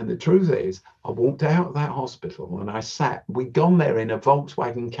 And the truth is, I walked out of that hospital and I sat, we'd gone there in a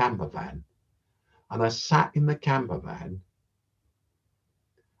Volkswagen camper van, and I sat in the camper van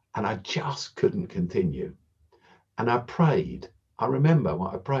and I just couldn't continue. And I prayed. I remember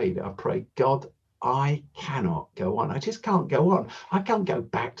what I prayed. I prayed, God, I cannot go on. I just can't go on. I can't go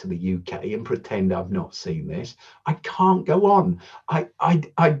back to the UK and pretend I've not seen this. I can't go on. I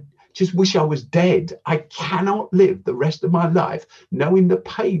just wish I was dead. I cannot live the rest of my life knowing the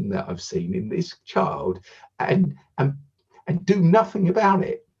pain that I've seen in this child and do nothing about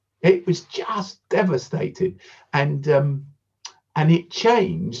it. It was just devastating. And it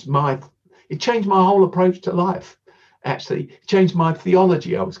changed my whole approach to life. Actually, it changed my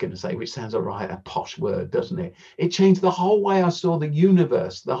theology, I was going to say, which sounds a posh word, doesn't it? It changed the whole way I saw the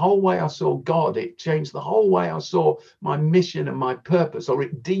universe, the whole way I saw God. It changed the whole way I saw my mission and my purpose, or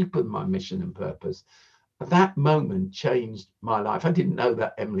it deepened my mission and purpose. That moment changed my life. I didn't know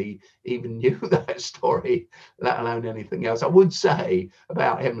that Emily even knew that story, let alone anything else. I would say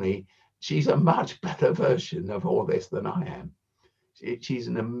about Emily, she's a much better version of all this than I am. She's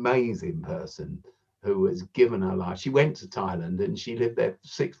an amazing person who has given her life. She went to Thailand and she lived there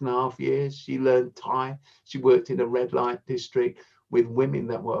for 6.5 years. She learned Thai. She worked in a red light district with women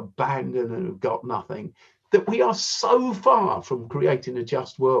that were abandoned and who got nothing. That we are so far from creating a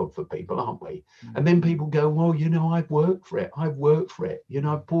just world for people, aren't we? Mm-hmm. And then people go, well, I've worked for it. I've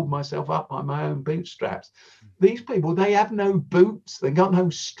pulled myself up by my own bootstraps. Mm-hmm. These people, they have no boots. They got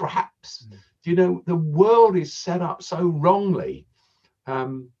no straps. Mm-hmm. The world is set up so wrongly.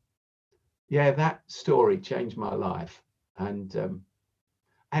 That story changed my life, and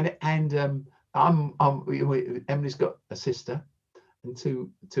Emily's got a sister, and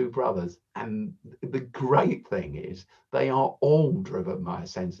two brothers. And the great thing is they are all driven by a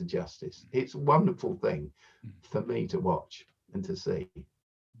sense of justice. It's a wonderful thing for me to watch and to see.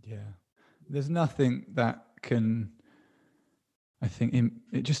 Yeah. There's nothing that can, I think,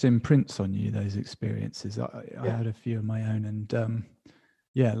 it just imprints on you, those experiences. I had a few of my own, and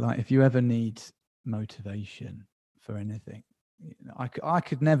like if you ever need motivation for anything, I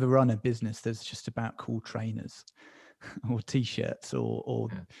could never run a business that's just about cool trainers or t-shirts or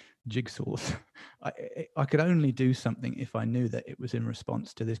jigsaws. I could only do something if I knew that it was in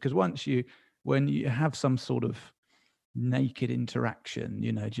response to this, because when you have some sort of naked interaction,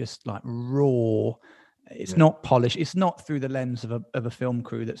 just like raw, it's not polished, it's not through the lens of a film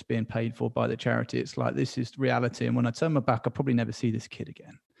crew that's being paid for by the charity. It's like, this is reality, and when I turn my back, I'll probably never see this kid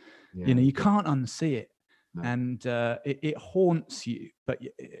again. You can't unsee it. No. And it haunts you, but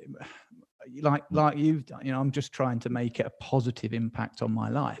like you've done, I'm just trying to make it a positive impact on my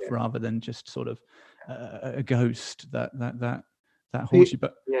life rather than just sort of a ghost that haunts you.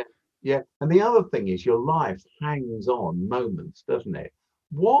 But and the other thing is, your life hangs on moments, doesn't it?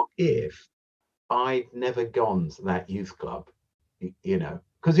 What if I'd never gone to that youth club,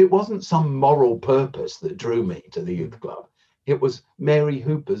 because it wasn't some moral purpose that drew me to the youth club. It was Mary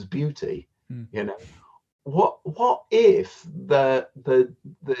Hooper's beauty. What if the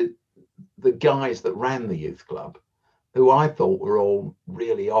guys that ran the youth club, who I thought were all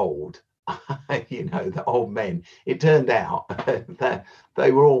really old, the old men, it turned out that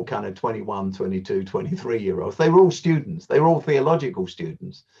they were all kind of 21, 22, 23-year-olds. They were all students. They were all theological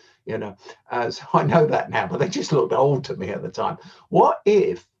students, so I know that now, but they just looked old to me at the time. What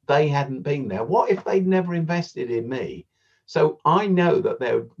if they hadn't been there? What if they'd never invested in me? So I know that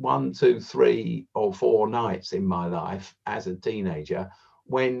there were 1, 2, 3 or 4 nights in my life as a teenager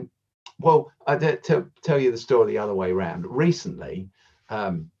when, I tell you the story the other way around. Recently,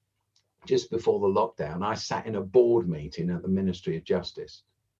 just before the lockdown, I sat in a board meeting at the Ministry of Justice.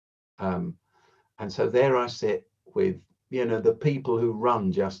 And so there I sit with, the people who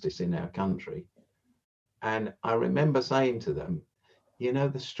run justice in our country. And I remember saying to them,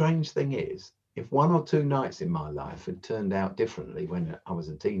 the strange thing is, if 1 or 2 nights in my life had turned out differently when I was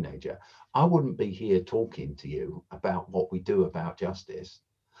a teenager, I wouldn't be here talking to you about what we do about justice.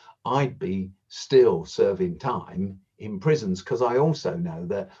 I'd be still serving time in prisons, because I also know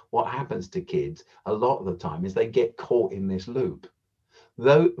that what happens to kids a lot of the time is they get caught in this loop.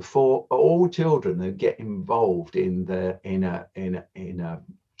 Though for all children who get involved in a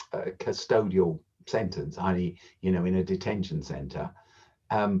custodial sentence, i.e., in a detention centre,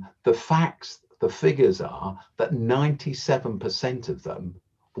 the figures are that 97% of them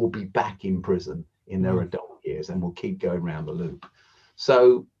will be back in prison in their adult years and will keep going around the loop.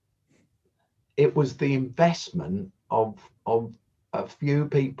 So it was the investment of a few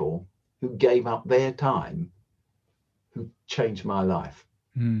people who gave up their time who changed my life.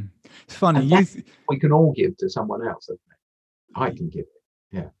 It's funny. We can all give to someone else. I can give it.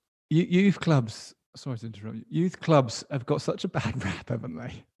 Yeah. Youth clubs. Sorry to interrupt you. Youth clubs have got such a bad rap, haven't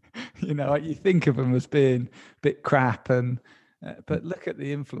they? You think of them as being a bit crap, but look at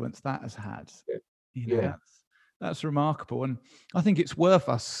the influence that has had. That's remarkable, and I think it's worth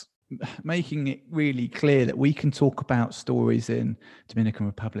us making it really clear that we can talk about stories in Dominican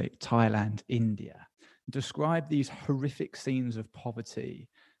Republic, Thailand, India, describe these horrific scenes of poverty,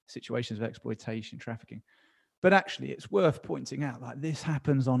 situations of exploitation, trafficking. But actually, it's worth pointing out, like, this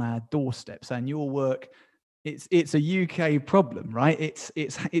happens on our doorsteps, and your work, it's a UK problem, right?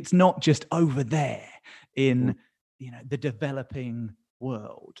 It's not just over there in the developing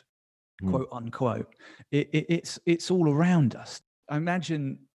world, quote unquote. It's all around us. I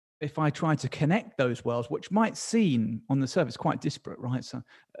imagine if I try to connect those worlds, which might seem on the surface quite disparate, right? So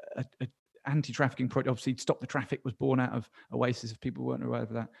a anti-trafficking project, obviously Stop the Traffic was born out of Oasis, if people weren't aware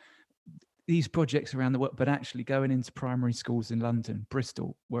of that. These projects around the world, but actually going into primary schools in London,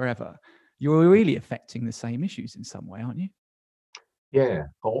 Bristol, wherever, you're really affecting the same issues in some way, aren't you? Yeah,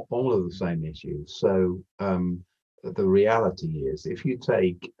 all of the same issues. So the reality is, if you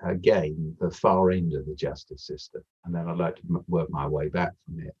take, again, the far end of the justice system, and then I'd like to work my way back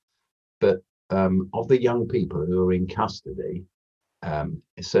from it, but of the young people who are in custody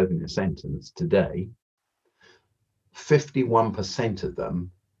serving a sentence today, 51% of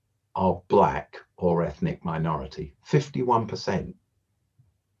them are Black or ethnic minority. 51%.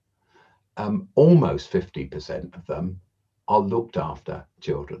 Almost 50% of them are looked after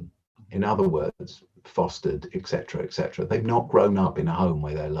children. In other words, fostered, etc., etc. They've not grown up in a home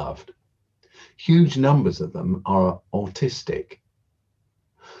where they're loved. Huge numbers of them are autistic.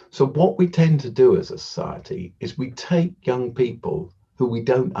 So what we tend to do as a society is we take young people who we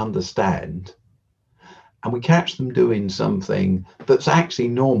don't understand and we catch them doing something that's actually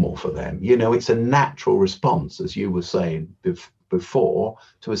normal for them. You know, it's a natural response, as you were saying before,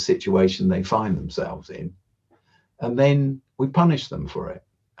 to a situation they find themselves in. And then we punish them for it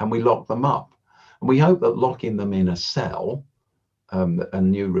and we lock them up. And we hope that locking them in a cell, a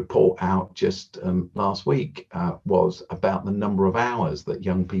new report out just last week was about the number of hours that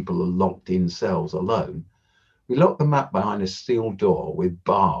young people are locked in cells alone. We lock them up behind a steel door with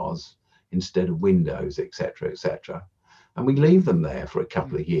bars instead of windows, etc., etc. And we leave them there for a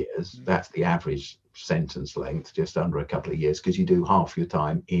couple of years. That's the average sentence length, just under a couple of years, because you do half your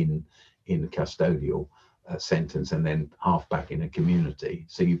time in custodial sentence and then half back in a community.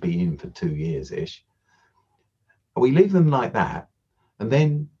 So you'd be in for 2 years-ish. We leave them like that, and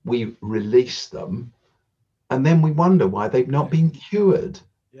then we release them, and then we wonder why they've not been cured.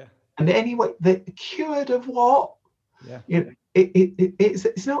 Yeah. And anyway, they're cured of what? Yeah. You know,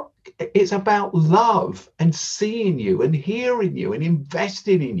 it's not. It's about love and seeing you and hearing you and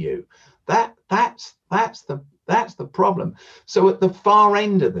investing in you. That's the problem. So at the far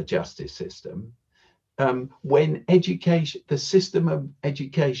end of the justice system, when education, the system of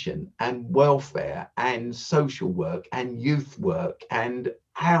education and welfare and social work and youth work and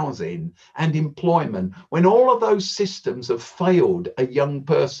housing and employment, when all of those systems have failed a young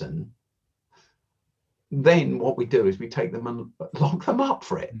person, then what we do is we take them and lock them up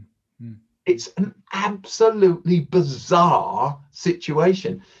for it. Mm-hmm. It's an absolutely bizarre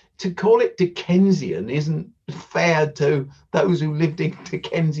situation. To call it Dickensian isn't fair to those who lived in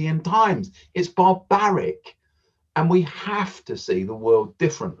Dickensian times. It's barbaric. And we have to see the world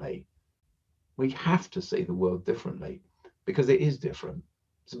differently. We have to see the world differently because it is different.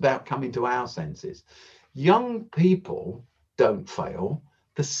 It's about coming to our senses. Young people don't fail.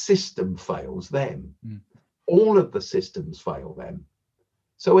 The system fails them. All of the systems fail them.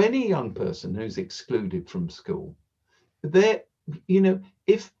 So any young person who's excluded from school, they're, you know,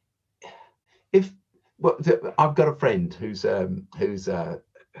 if well, I've got a friend who's a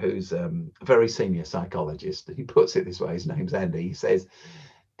very senior psychologist. He puts it this way. His name's Andy. He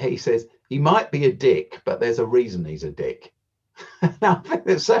says he might be a dick, but there's a reason he's a dick. Now, I think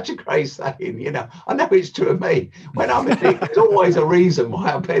that's such a great saying. You know, I know it's true of me. When I'm a dick, there's always a reason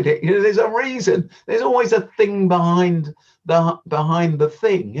why I'm a dick. You know, there's a reason. There's always a thing behind the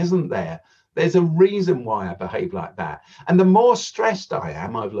thing, isn't there? There's a reason why I behave like that. And the more stressed I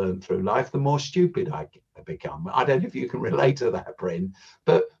am, I've learned through life, the more stupid I become. I don't know if you can relate to that, Bryn,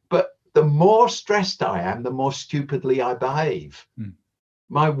 but the more stressed I am, the more stupidly I behave.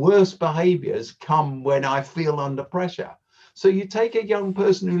 My worst behaviors come when I feel under pressure. So you take a young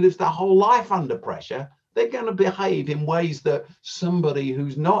person who lives their whole life under pressure, they're going to behave in ways that somebody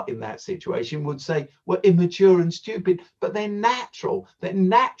who's not in that situation would say were immature and stupid, but they're natural. They're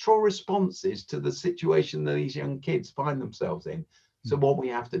natural responses to the situation that these young kids find themselves in. So what we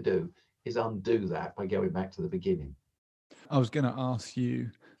have to do is undo that by going back to the beginning. I was going to ask you,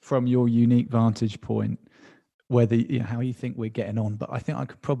 from your unique vantage point, whether how you think we're getting on, but I think I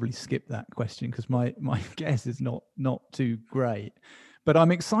could probably skip that question because my guess is not too great. But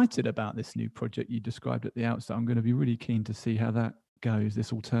I'm excited about this new project you described at the outset. I'm going to be really keen to see how that goes,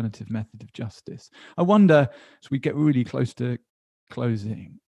 this alternative method of justice. I wonder, as we get really close to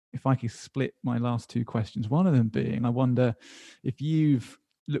closing, if I could split my last two questions, one of them being, I wonder if you've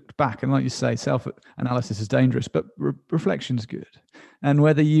looked back, and like you say, self-analysis is dangerous, but reflection's good, and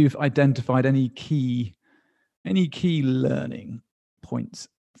whether you've identified any key learning points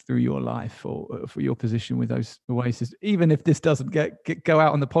through your life or for your position with those Oasis, even if this doesn't go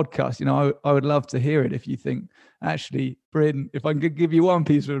out on the podcast. You know, I would love to hear it. If you think, actually, Bryn, if I could give you one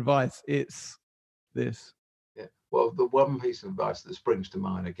piece of advice, it's this. Yeah. Well, the one piece of advice that springs to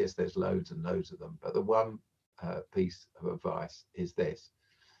mind, I guess there's loads and loads of them, but the one piece of advice is this.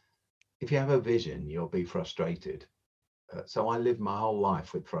 If you have a vision, you'll be frustrated. So I lived my whole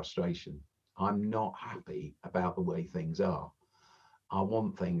life with frustration. I'm not happy about the way things are. I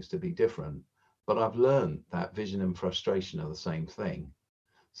want things to be different, but I've learned that vision and frustration are the same thing.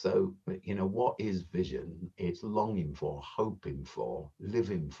 So, you know, what is vision? It's longing for, hoping for,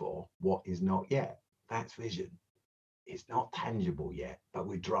 living for what is not yet. That's vision. It's not tangible yet, but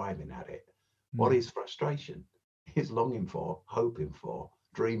we're driving at it. What is frustration? It's longing for, hoping for,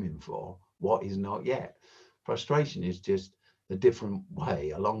 dreaming for what is not yet. Frustration is just a different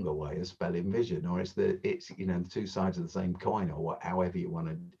way, a longer way of spelling vision, or it's you know, the two sides of the same coin, or however you want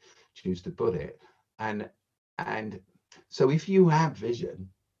to choose to put it. And so if you have vision,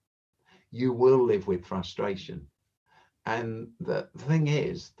 you will live with frustration. And the thing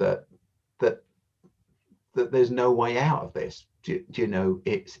is that that that there's no way out of this. Do you know,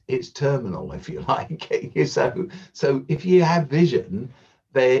 it's terminal, if you like. So if you have vision,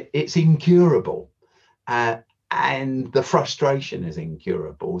 there it's incurable, and the frustration is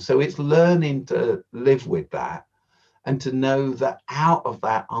incurable. So it's learning to live with that, and to know that out of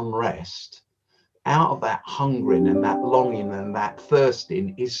that unrest, out of that hungering and that longing and that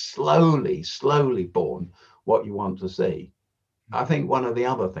thirsting, is slowly born what you want to see. I think one of the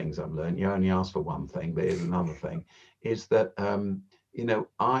other things I've learned, you only asked for one thing, but here's another thing, is that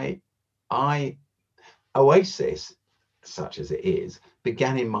I Oasis, such as it is,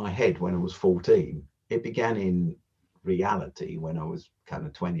 began in my head when I was 14. It began in reality when I was kind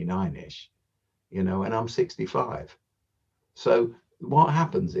of 29-ish, and I'm 65. So what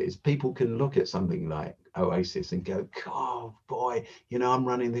happens is people can look at something like Oasis and go, oh boy, I'm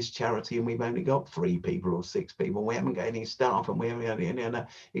running this charity and we've only got 3 people or 6 people. We haven't got any staff and we haven't got any,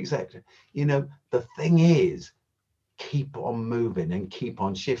 etc. The thing is, keep on moving and keep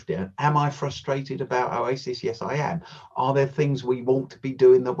on shifting. Am I frustrated about Oasis? Yes, I am. Are there things we want to be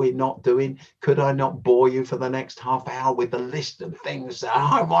doing that we're not doing? Could I not bore you for the next half hour with a list of things that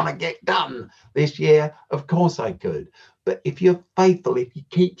I want to get done this year? Of course I could. But if you're faithful, if you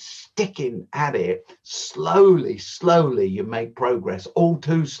keep sticking at it, slowly you make progress, all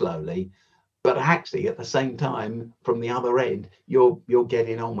too slowly. But actually, at the same time, from the other end, you're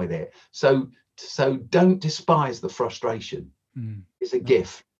getting on with it. So don't despise the frustration. It's a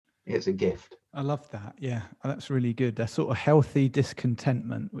gift. It's a gift. I love that. Yeah, that's really good. That sort of healthy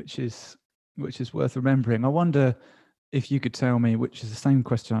discontentment, which is worth remembering. I wonder if you could tell me, which is the same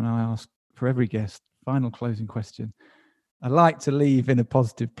question I ask for every guest, final closing question. I like to leave in a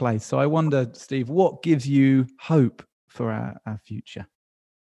positive place. So I wonder, Steve, what gives you hope for our future?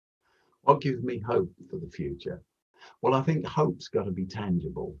 What gives me hope for the future? Well, I think hope's got to be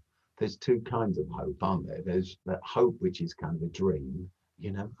tangible. There's 2 kinds of hope, aren't there? There's that hope which is kind of a dream,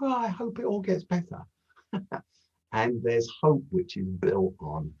 I hope it all gets better. And there's hope which is built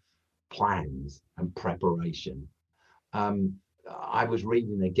on plans and preparation. I was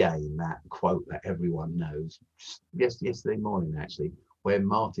reading again that quote that everyone knows, yesterday morning actually, where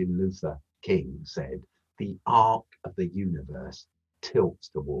Martin Luther King said, "The arc of the universe tends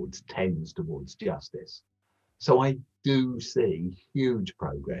towards justice." So I do see huge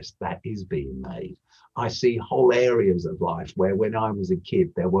progress that is being made. I see whole areas of life where when I was a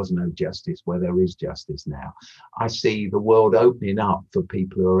kid, there was no justice, where there is justice now. I see the world opening up for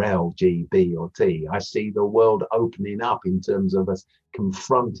people who are L, G, B or T. I see the world opening up in terms of us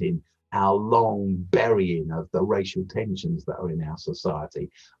confronting our long burying of the racial tensions that are in our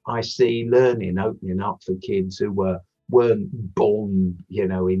society. I see learning opening up for kids who weren't born,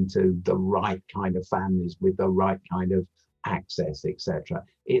 into the right kind of families with the right kind of access, etc.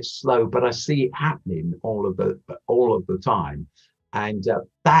 It's slow, but I see it happening all of the time, and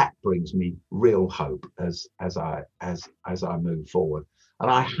that brings me real hope as I move forward. And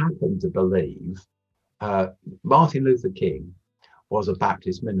I happen to believe Martin Luther King was a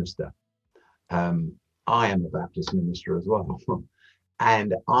Baptist minister. I am a Baptist minister as well.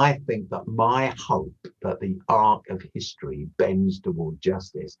 And I think that my hope that the arc of history bends toward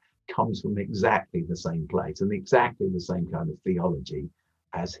justice comes from exactly the same place and exactly the same kind of theology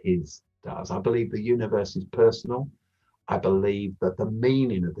as his does. I believe the universe is personal. I believe that the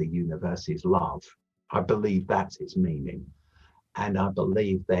meaning of the universe is love. I believe that's its meaning. And I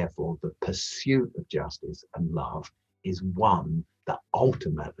believe, therefore, the pursuit of justice and love is one that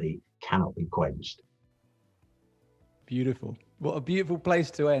ultimately cannot be quenched. Beautiful. What a beautiful place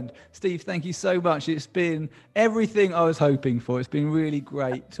to end. Steve, thank you so much. It's been everything I was hoping for. It's been really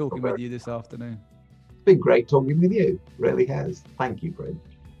great talking with you this afternoon. It's been great talking with you. It really has. Thank you, Fred.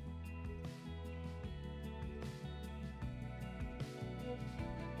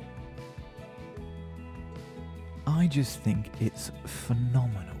 I just think it's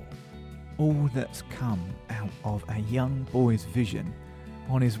phenomenal, all that's come out of a young boy's vision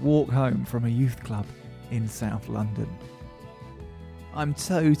on his walk home from a youth club in South London. I'm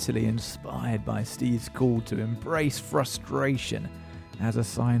totally inspired by Steve's call to embrace frustration as a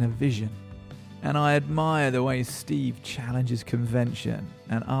sign of vision. And I admire the way Steve challenges convention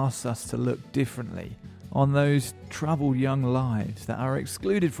and asks us to look differently on those troubled young lives that are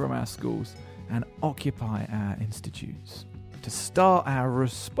excluded from our schools and occupy our institutes, to start our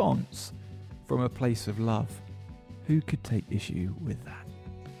response from a place of love. Who could take issue with that?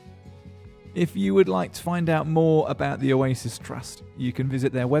 If you would like to find out more about the Oasis Trust, you can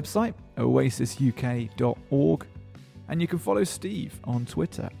visit their website, oasisuk.org, and you can follow Steve on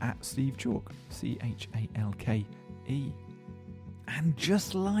Twitter @SteveChalke, MBE. And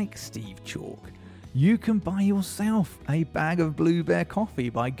just like Steve Chalke, you can buy yourself a bag of Blue Bear coffee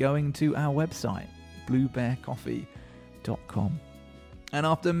by going to our website, bluebearcoffee.com. And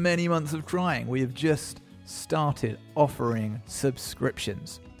after many months of trying, we have just started offering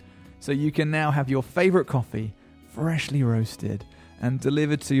subscriptions. So you can now have your favorite coffee freshly roasted and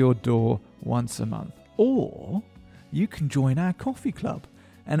delivered to your door once a month. Or you can join our coffee club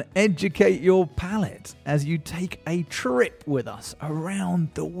and educate your palate as you take a trip with us around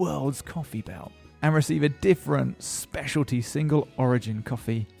the world's coffee belt and receive a different specialty single origin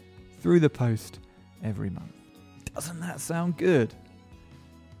coffee through the post every month. Doesn't that sound good?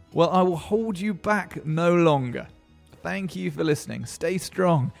 Well, I will hold you back no longer. Thank you for listening. Stay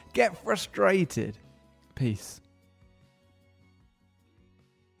strong. Get frustrated. Peace.